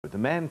the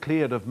man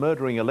cleared of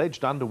murdering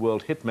alleged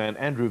underworld hitman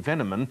Andrew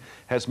Veniamin,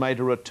 has made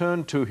a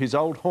return to his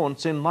old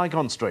haunts in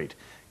Lygon Street.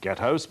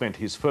 Gatto spent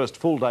his first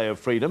full day of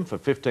freedom for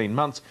 15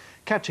 months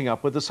catching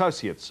up with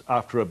associates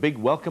after a big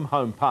welcome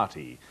home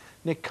party.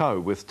 Nick Coe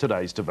with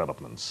today's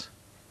developments.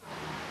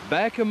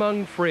 Back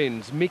among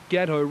friends, Mick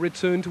Gatto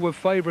returned to a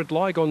favourite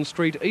Lygon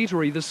Street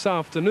eatery this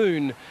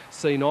afternoon.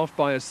 Seen off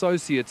by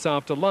associates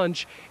after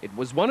lunch, it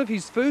was one of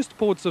his first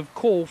ports of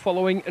call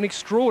following an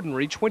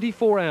extraordinary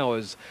 24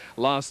 hours.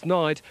 Last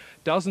night,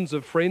 dozens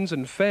of friends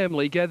and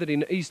family gathered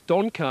in East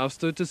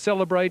Doncaster to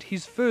celebrate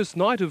his first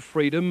night of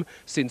freedom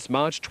since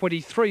March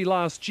 23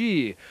 last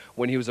year,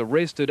 when he was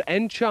arrested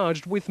and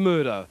charged with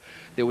murder.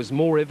 There was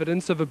more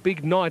evidence of a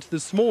big night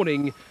this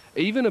morning,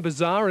 even a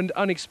bizarre and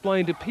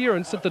unexplained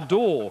appearance at the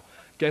door.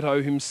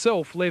 Gatto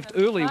himself left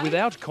early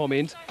without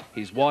comment.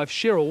 His wife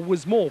Cheryl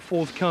was more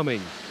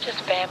forthcoming. Just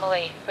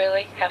family,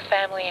 really. Our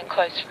family and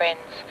close friends.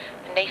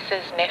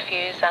 Nieces,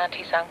 nephews,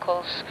 aunties,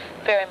 uncles.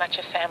 Very much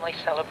a family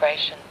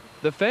celebration.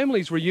 The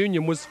family's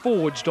reunion was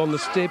forged on the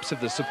steps of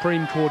the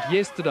Supreme Court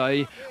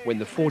yesterday when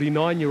the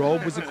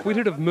 49-year-old was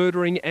acquitted of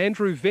murdering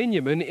Andrew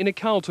Veniamin in a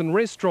Carlton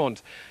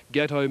restaurant.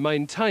 Gatto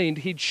maintained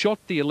he'd shot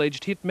the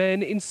alleged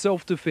hitman in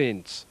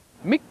self-defence.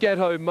 Mick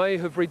Gatto may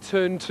have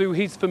returned to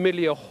his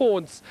familiar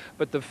haunts,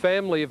 but the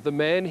family of the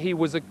man he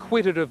was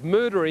acquitted of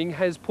murdering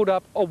has put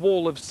up a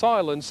wall of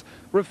silence,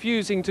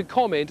 refusing to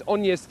comment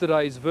on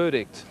yesterday's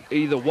verdict.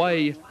 Either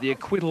way, the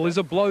acquittal is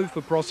a blow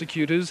for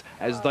prosecutors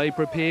as they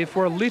prepare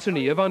for a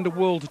litany of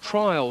underworld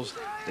trials.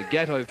 The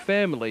Gatto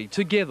family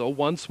together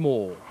once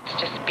more. It's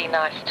just be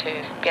nice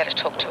to be able to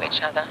talk to each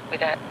other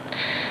without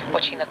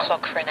watching the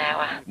clock for an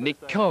hour.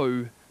 Nick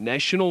Coe,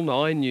 National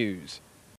 9 News.